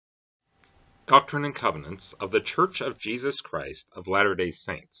Doctrine and Covenants of the Church of Jesus Christ of Latter-day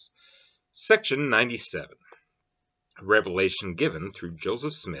Saints. Section 97. Revelation given through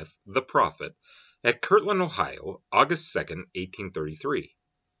Joseph Smith, the prophet, at Kirtland, Ohio, August 2, 1833.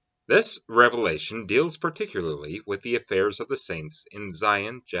 This revelation deals particularly with the affairs of the saints in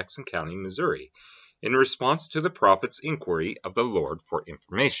Zion, Jackson County, Missouri, in response to the prophet's inquiry of the Lord for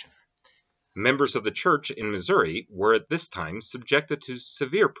information. Members of the church in Missouri were at this time subjected to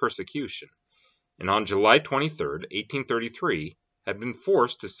severe persecution, and on July 23, 1833, had been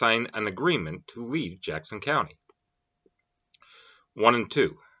forced to sign an agreement to leave Jackson County. 1 and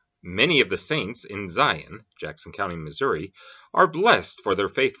 2. Many of the saints in Zion, Jackson County, Missouri, are blessed for their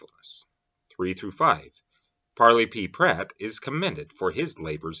faithfulness. 3 through 5. Parley P. Pratt is commended for his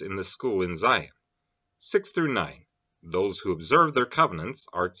labors in the school in Zion. 6 through 9. Those who observe their covenants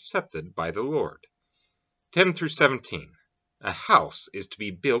are accepted by the Lord. 10 through 17. A house is to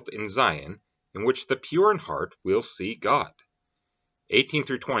be built in Zion, in which the pure in heart will see God. 18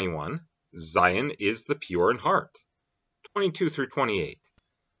 through 21. Zion is the pure in heart. 22 through 28.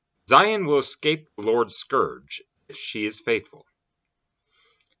 Zion will escape the Lord's scourge if she is faithful.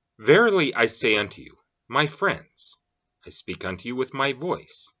 Verily I say unto you, my friends, I speak unto you with my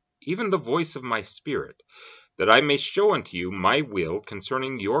voice, even the voice of my spirit, that I may show unto you my will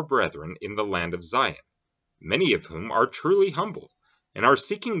concerning your brethren in the land of Zion, many of whom are truly humble, and are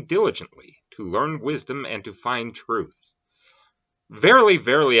seeking diligently to learn wisdom and to find truth. Verily,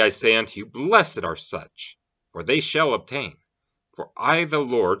 verily, I say unto you, blessed are such, for they shall obtain. For I, the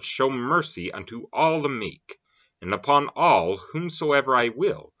Lord, show mercy unto all the meek, and upon all whomsoever I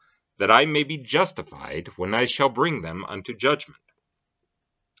will, that I may be justified when I shall bring them unto judgment.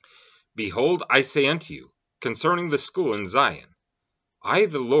 Behold, I say unto you, concerning the school in Zion, I,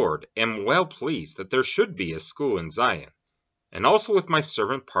 the Lord, am well pleased that there should be a school in Zion, and also with my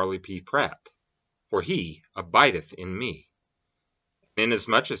servant Parley P. Pratt, for he abideth in me. And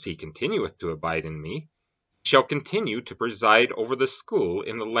inasmuch as he continueth to abide in me, he shall continue to preside over the school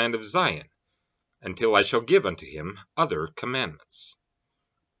in the land of Zion, until I shall give unto him other commandments.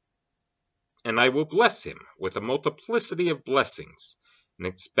 And I will bless him with a multiplicity of blessings, and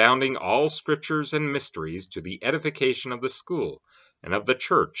expounding all scriptures and mysteries to the edification of the school and of the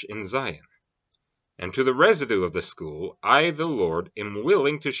church in Zion. And to the residue of the school, I, the Lord, am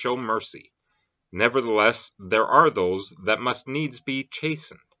willing to show mercy. Nevertheless, there are those that must needs be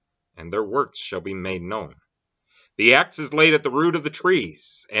chastened, and their works shall be made known. The axe is laid at the root of the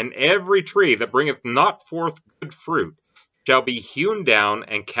trees, and every tree that bringeth not forth good fruit shall be hewn down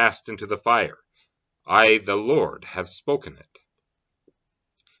and cast into the fire. I, the Lord, have spoken it.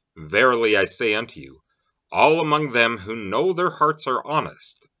 Verily I say unto you, all among them who know their hearts are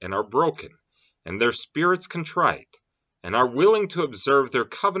honest, and are broken, and their spirits contrite, and are willing to observe their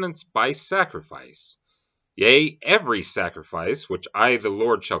covenants by sacrifice, yea, every sacrifice which I, the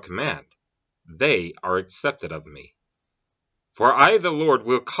Lord, shall command, they are accepted of me. For I, the Lord,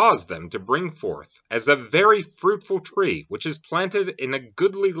 will cause them to bring forth as a very fruitful tree which is planted in a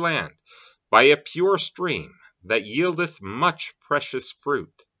goodly land by a pure stream that yieldeth much precious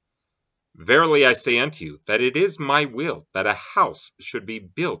fruit. Verily I say unto you, that it is my will that a house should be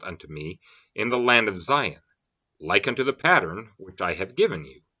built unto me in the land of Zion, like unto the pattern which I have given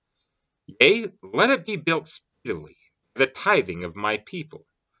you. Yea, let it be built speedily, the tithing of my people.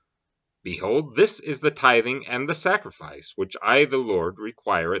 Behold, this is the tithing and the sacrifice which I, the Lord,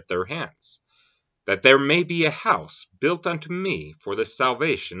 require at their hands, that there may be a house built unto me for the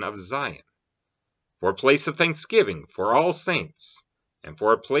salvation of Zion, for a place of thanksgiving for all saints, and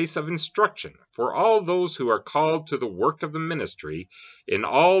for a place of instruction for all those who are called to the work of the ministry in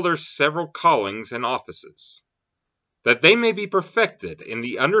all their several callings and offices, that they may be perfected in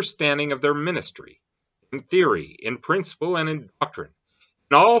the understanding of their ministry, in theory, in principle, and in doctrine,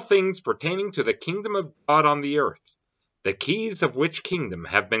 in all things pertaining to the kingdom of God on the earth, the keys of which kingdom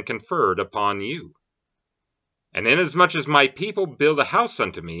have been conferred upon you. And inasmuch as my people build a house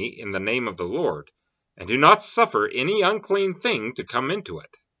unto me in the name of the Lord, and do not suffer any unclean thing to come into it,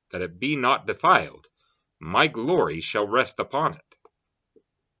 that it be not defiled, my glory shall rest upon it.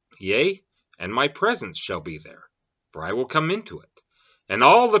 Yea, and my presence shall be there, for I will come into it, and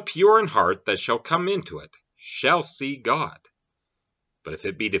all the pure in heart that shall come into it shall see God. But if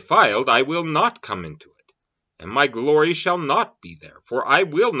it be defiled, I will not come into it, and my glory shall not be there, for I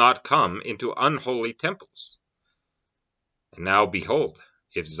will not come into unholy temples. And now behold,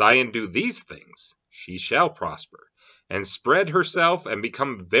 if Zion do these things, she shall prosper, and spread herself, and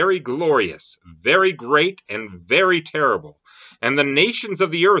become very glorious, very great, and very terrible. And the nations of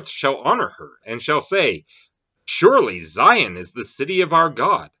the earth shall honor her, and shall say, Surely Zion is the city of our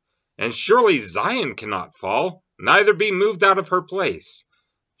God, And surely Zion cannot fall, neither be moved out of her place.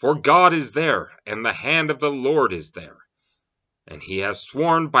 For God is there, and the hand of the Lord is there. And he has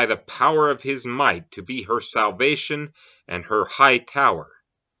sworn by the power of his might to be her salvation and her high tower.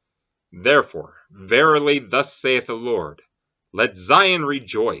 Therefore, verily thus saith the Lord, let Zion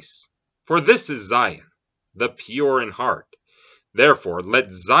rejoice, for this is Zion, the pure in heart. Therefore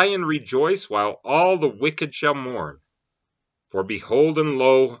let Zion rejoice, while all the wicked shall mourn. For behold, and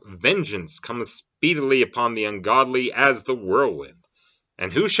lo, vengeance cometh speedily upon the ungodly as the whirlwind,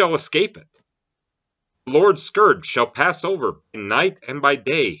 and who shall escape it? The Lord's scourge shall pass over by night and by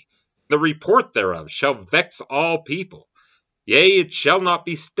day, the report thereof shall vex all people. Yea, it shall not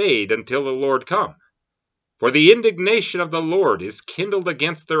be stayed until the Lord come. For the indignation of the Lord is kindled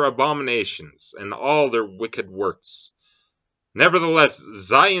against their abominations, and all their wicked works. Nevertheless,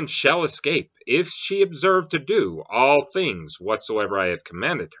 Zion shall escape, if she observe to do all things whatsoever I have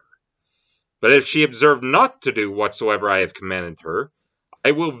commanded her. But if she observe not to do whatsoever I have commanded her,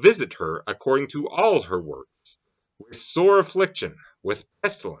 I will visit her according to all her works, with sore affliction, with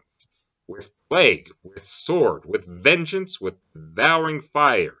pestilence, with plague, with sword, with vengeance, with devouring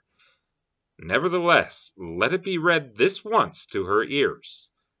fire. Nevertheless, let it be read this once to her ears,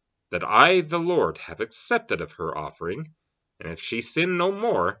 that I, the Lord, have accepted of her offering, and if she sin no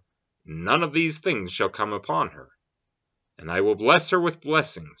more, none of these things shall come upon her. And I will bless her with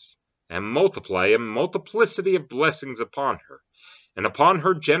blessings, and multiply a multiplicity of blessings upon her, and upon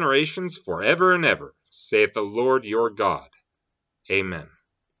her generations forever and ever, saith the Lord your God. Amen.